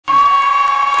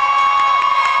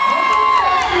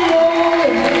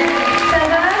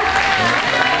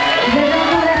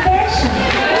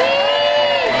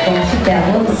super,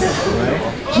 moi aussi.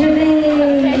 Je vais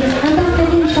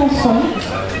interpréter une chanson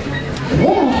de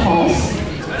mon enfance.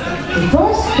 Je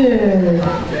pense que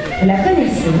vous la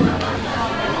connaissez.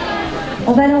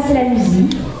 On va lancer la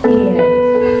musique et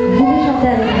vous pouvez chanter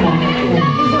avec moi.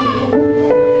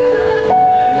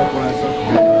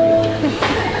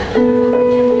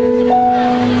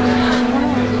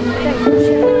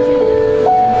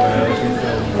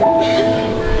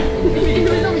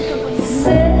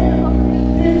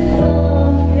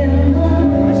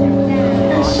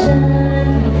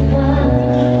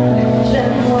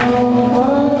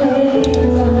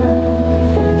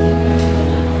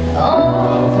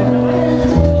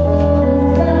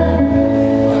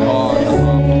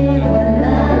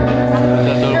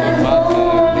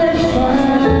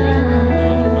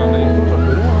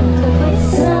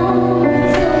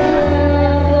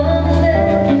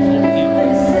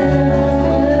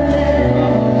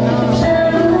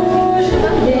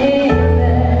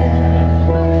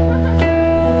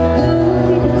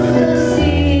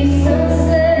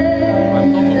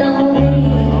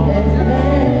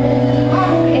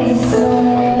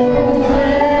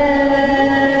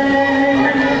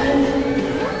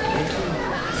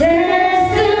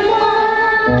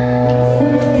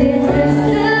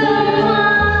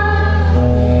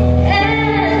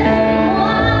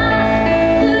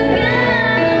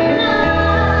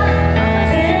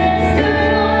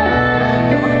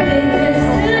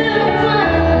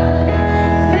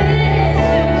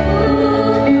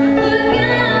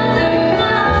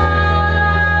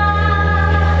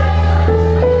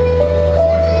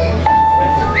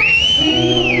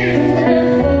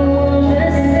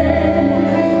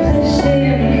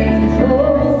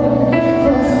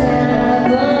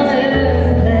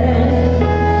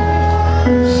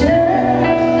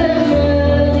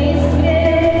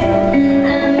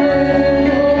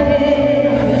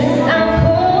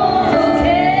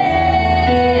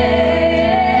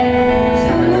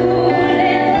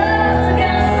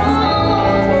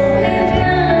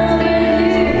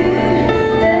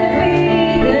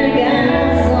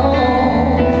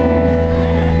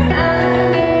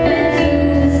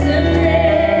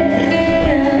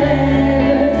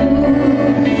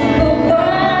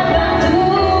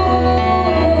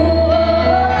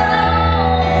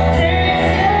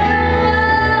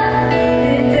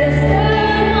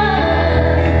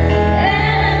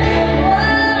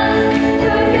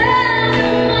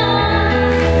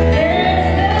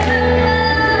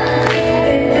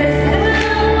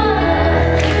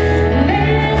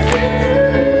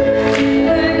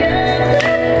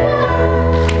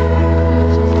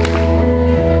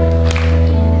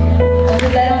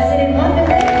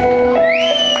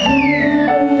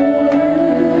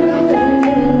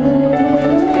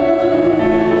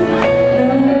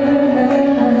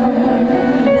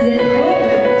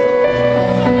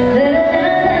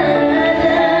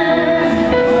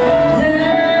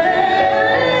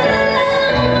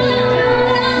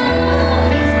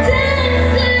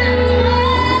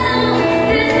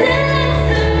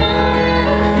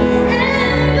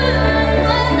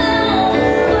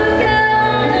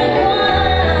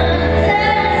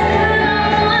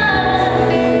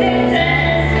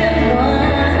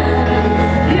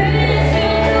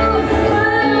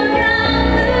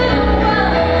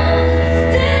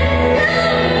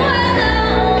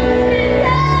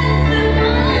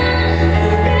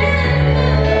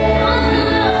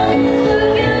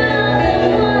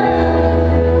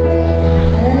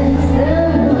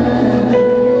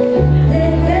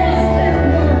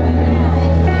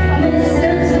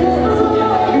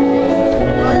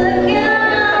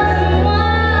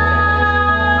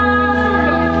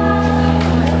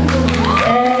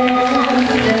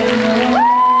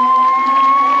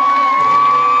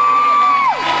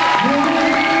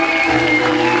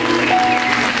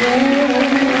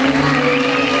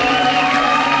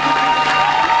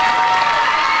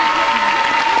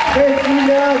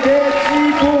 Priscilla, betti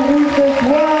pour vous ce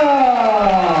soir.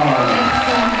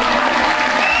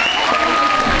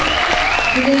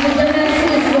 Je voulais vous remercier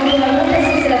de ce moment parce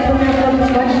que c'est la première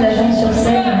fois que je la chante sur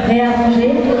scène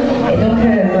réarrangée. Et donc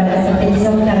voilà, ça fait 10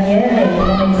 ans de carrière et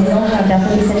pendant les 10 ans j'ai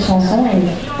interprété cette chanson et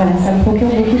voilà, ça me procure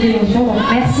beaucoup d'émotions. Donc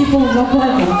merci pour vos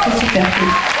encouragements, c'est super cool.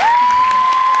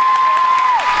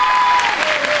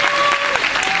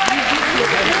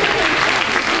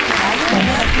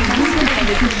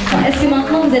 Est-ce que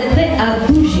maintenant vous êtes prêts à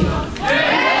bouger,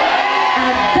 à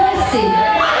danser,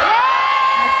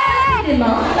 à taper les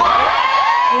mains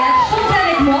et à chanter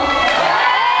avec moi?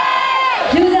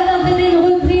 Je vais vous interpréter une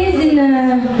reprise d'une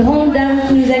grande dame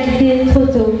qui nous a quittés trop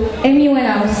tôt, Amy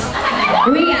Winehouse.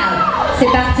 Real,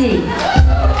 c'est parti.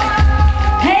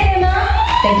 Hey les mains,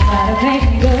 faites-moi le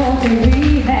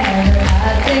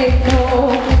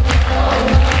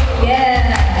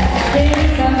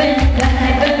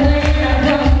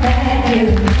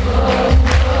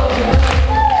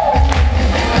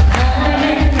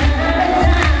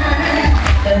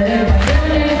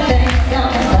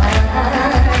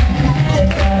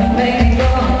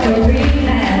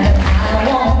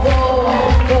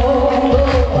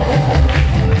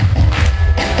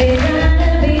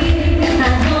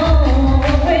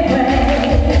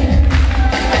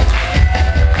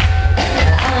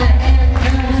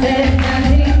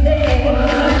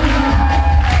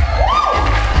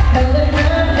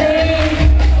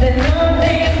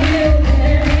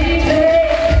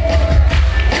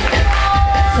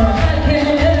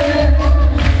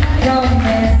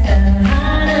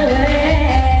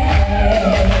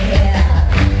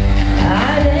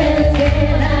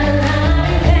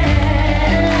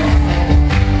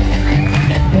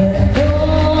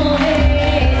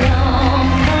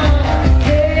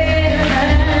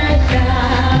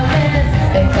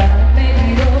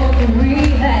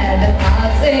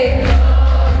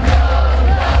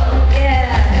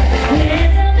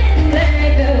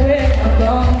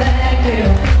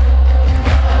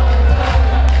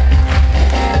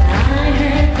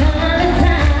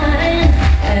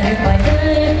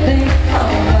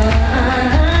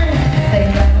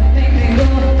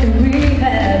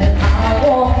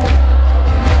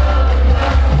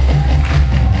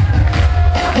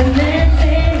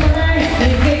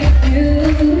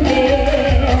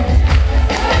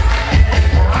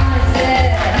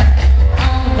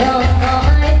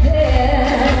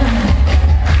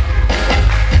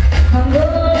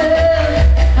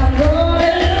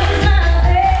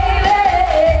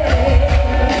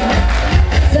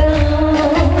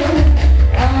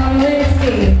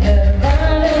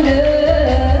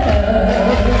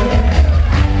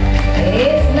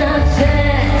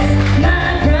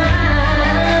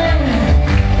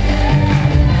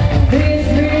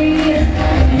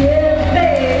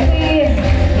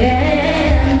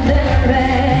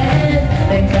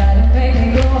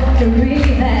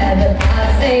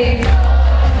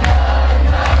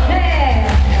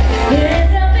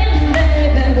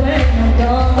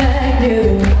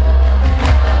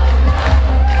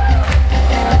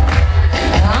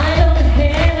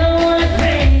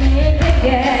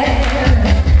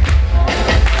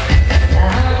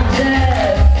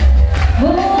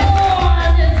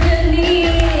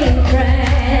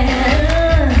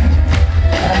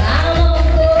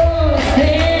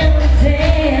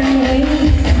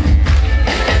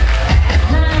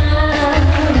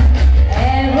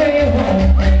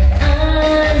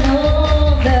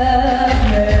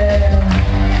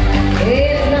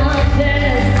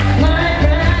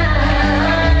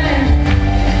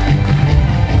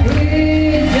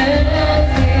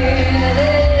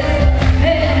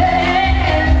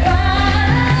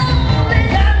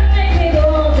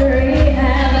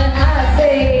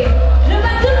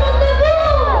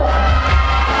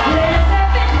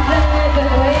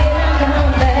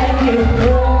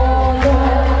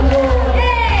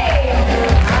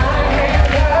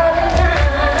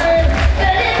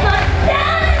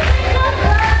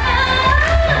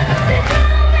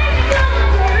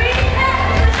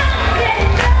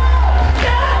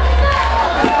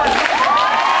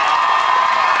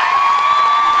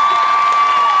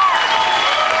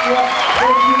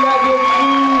qu'il a de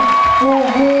plus pour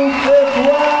vous ce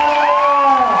soir.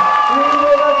 Une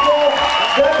ovation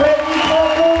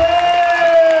d'applaudissements pour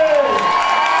elle.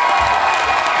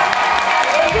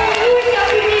 Et pour vous, cher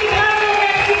public, bravo,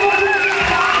 merci beaucoup.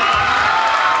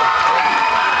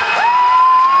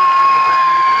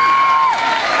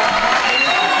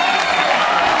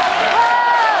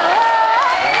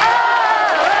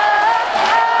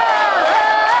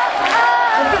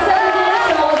 Est-ce que ça vous dit là,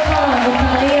 c'est mon refrain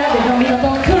agréable et j'ai envie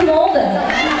d'entendre tout le monde?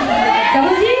 Ça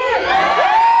vous dit?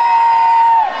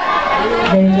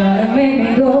 They try to make me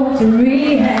go to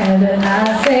rehab and I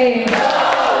say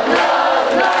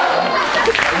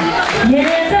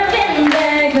yes, I've been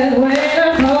back, but when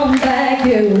I come back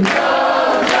you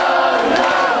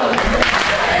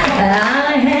I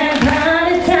have had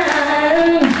a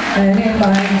time, and if I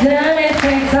done it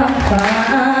takes some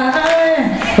fun.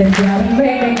 They try to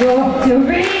make me go to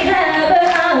rehab, but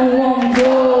I won't.